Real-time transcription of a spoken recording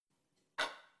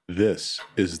This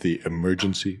is the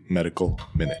Emergency Medical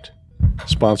Minute,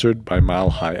 sponsored by Mile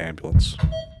High Ambulance.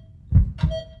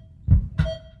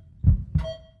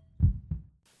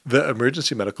 The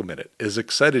Emergency Medical Minute is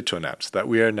excited to announce that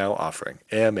we are now offering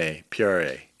AMA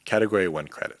PRA Category 1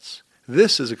 credits.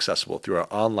 This is accessible through our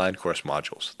online course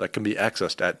modules that can be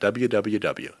accessed at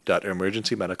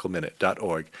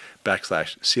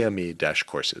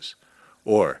www.emergencymedicalminute.org/CME-courses,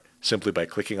 or simply by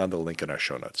clicking on the link in our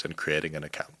show notes and creating an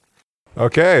account.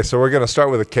 Okay, so we're going to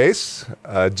start with a case.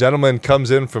 A gentleman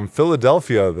comes in from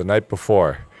Philadelphia the night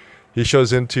before. He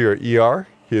shows into your ER.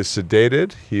 He is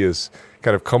sedated. He is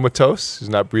kind of comatose. He's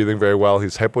not breathing very well.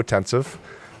 He's hypotensive.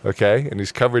 Okay, and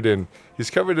he's covered in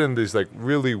these like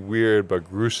really weird but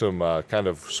gruesome kind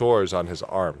of sores on his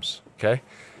arms. Okay,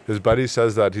 his buddy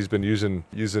says that he's been using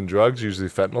drugs, usually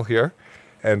fentanyl here.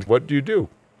 And what do you do?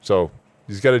 So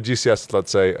he's got a GCS,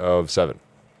 let's say, of 7.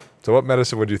 So what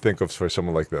medicine would you think of for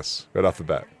someone like this, right off the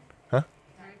bat? Huh?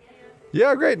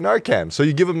 Yeah, great, Narcan. So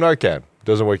you give him Narcan,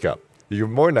 doesn't wake up. You give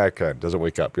him more Narcan, doesn't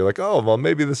wake up. You're like, oh, well,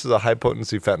 maybe this is a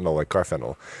high-potency fentanyl, like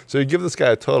carfentanil. So you give this guy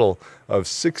a total of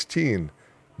 16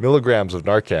 milligrams of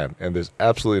Narcan, and there's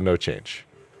absolutely no change.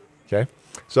 Okay?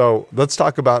 So let's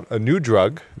talk about a new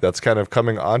drug that's kind of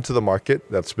coming onto the market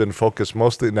that's been focused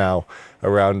mostly now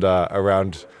around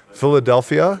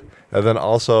Philadelphia, and then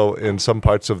also in some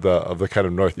parts of the kind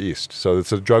of Northeast. So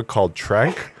it's a drug called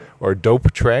Tranq, or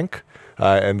Dope Tranq,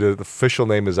 and the official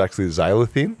name is actually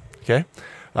xylazine. Okay,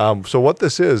 so what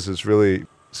this is really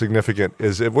significant.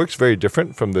 Is it works very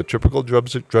different from the typical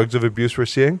drugs of abuse we're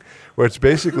seeing, where it's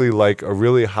basically like a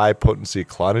really high potency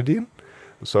clonidine.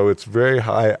 So it's very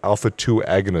high alpha-2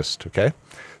 agonist. Okay,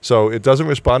 so it doesn't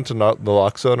respond to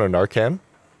naloxone or Narcan,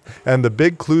 and the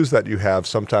big clues that you have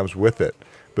sometimes with it,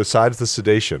 besides the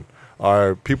sedation,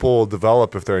 are people will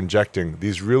develop, if they're injecting,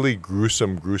 these really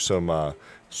gruesome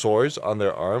sores on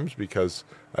their arms, because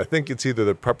I think it's either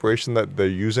the preparation that they're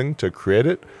using to create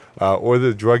it or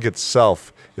the drug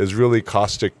itself is really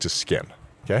caustic to skin.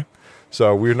 Okay,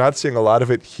 so we're not seeing a lot of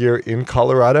it here in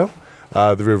Colorado.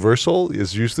 The reversal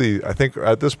is usually, I think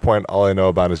at this point, all I know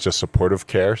about is just supportive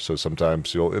care. So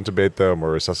sometimes you'll intubate them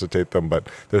or resuscitate them, but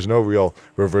there's no real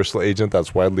reversal agent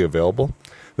that's widely available.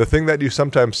 The thing that you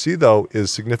sometimes see, though, is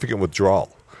significant withdrawal.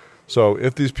 So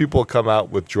if these people come out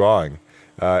withdrawing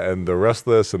and they're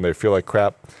restless and they feel like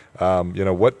crap,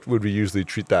 what would we usually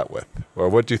treat that with? Or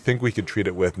what do you think we could treat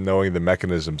it with, knowing the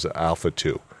mechanisms of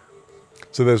alpha-2?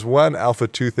 So there's one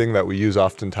alpha-2 thing that we use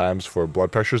oftentimes for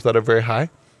blood pressures that are very high,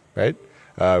 right?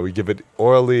 We give it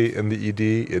orally in the ED.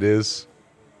 It is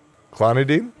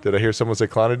clonidine. Did I hear someone say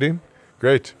clonidine?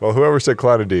 Great. Well, whoever said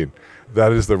clonidine,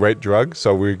 that is the right drug.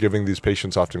 So we're giving these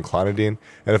patients often clonidine.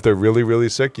 And if they're really, really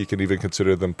sick, you can even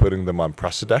consider putting them on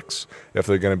Precedex if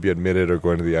they're going to be admitted or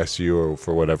going to the ICU or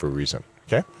for whatever reason.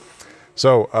 Okay?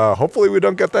 So hopefully we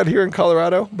don't get that here in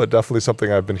Colorado, but definitely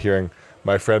something I've been hearing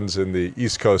my friends in the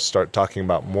East Coast start talking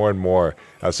about more and more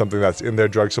as something that's in their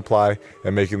drug supply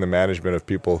and making the management of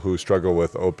people who struggle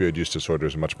with opioid use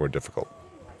disorders much more difficult.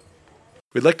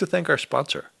 We'd like to thank our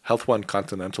sponsor, Health One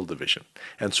Continental Division,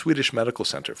 and Swedish Medical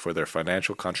Center for their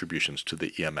financial contributions to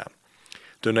the EMM.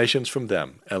 Donations from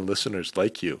them and listeners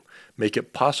like you make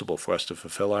it possible for us to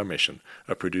fulfill our mission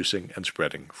of producing and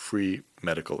spreading free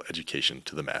medical education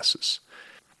to the masses.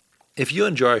 If you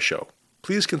enjoy our show,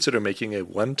 please consider making a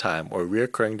one-time or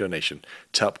recurring donation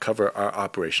to help cover our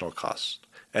operational costs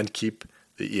and keep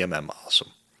the EMM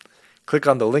awesome. Click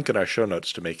on the link in our show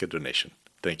notes to make a donation.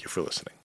 Thank you for listening.